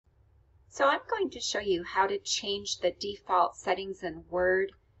So I'm going to show you how to change the default settings in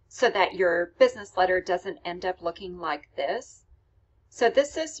Word so that your business letter doesn't end up looking like this. So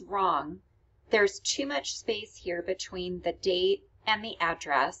this is wrong. There's too much space here between the date and the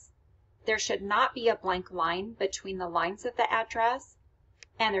address. There should not be a blank line between the lines of the address,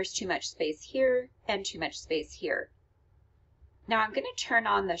 and there's too much space here and too much space here. Now I'm going to turn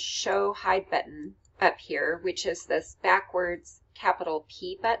on the Show Hide button up here, which is this backwards capital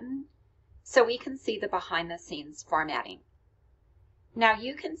P button, so we can see the behind the scenes formatting. Now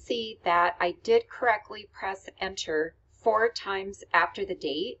you can see that I did correctly press enter 4 times after the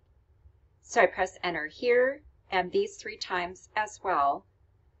date. So I press enter here and these 3 times as well.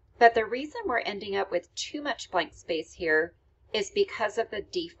 But the reason we're ending up with too much blank space here is because of the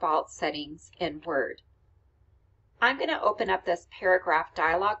default settings in Word. I'm going to open up this paragraph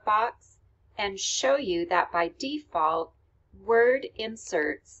dialog box and show you that by default, Word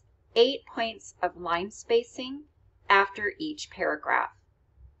inserts 8 points of line spacing after each paragraph.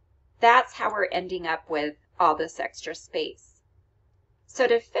 That's how we're ending up with all this extra space. So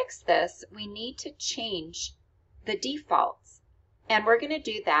to fix this, we need to change the defaults. And we're going to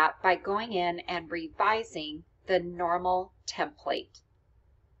do that by going in and revising the normal template.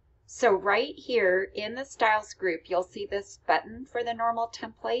 So right here in the styles group, you'll see this button for the normal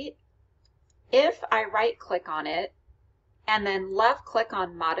template. If I right click on it and then left click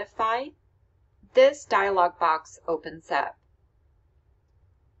on modify, this dialog box opens up.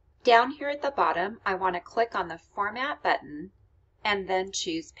 Down here at the bottom, I want to click on the format button and then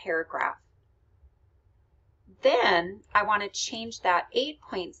choose paragraph. Then I want to change that 8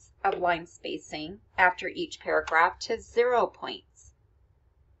 points of line spacing after each paragraph to 0 points.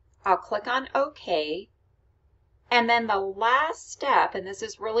 I'll click on OK, and then the last step, and this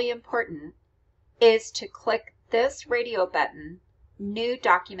is really important, is to click this radio button, New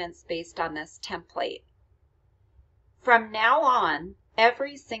Documents based on this template. From now on,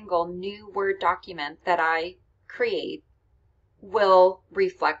 every single new Word document that I create will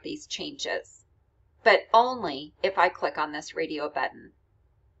reflect these changes, but only if I click on this radio button.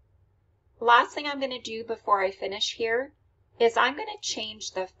 Last thing I'm going to do before I finish here is I'm going to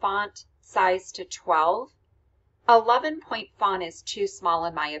change the font size to 12. 11-point font is too small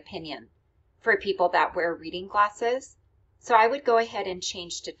in my opinion for people that wear reading glasses, so I would go ahead and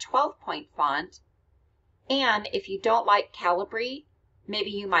change to 12-point font. And if you don't like Calibri,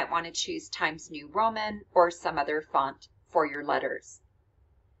 maybe you might want to choose Times New Roman or some other font for your letters.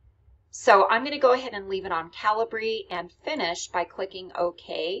 So I'm going to go ahead and leave it on Calibri and finish by clicking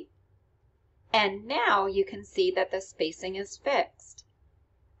OK. And now you can see that the spacing is fixed.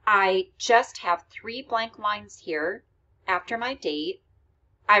 I just have 3 blank lines here after my date.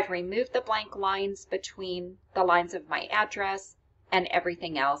 I've removed the blank lines between the lines of my address, and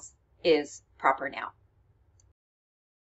everything else is proper now.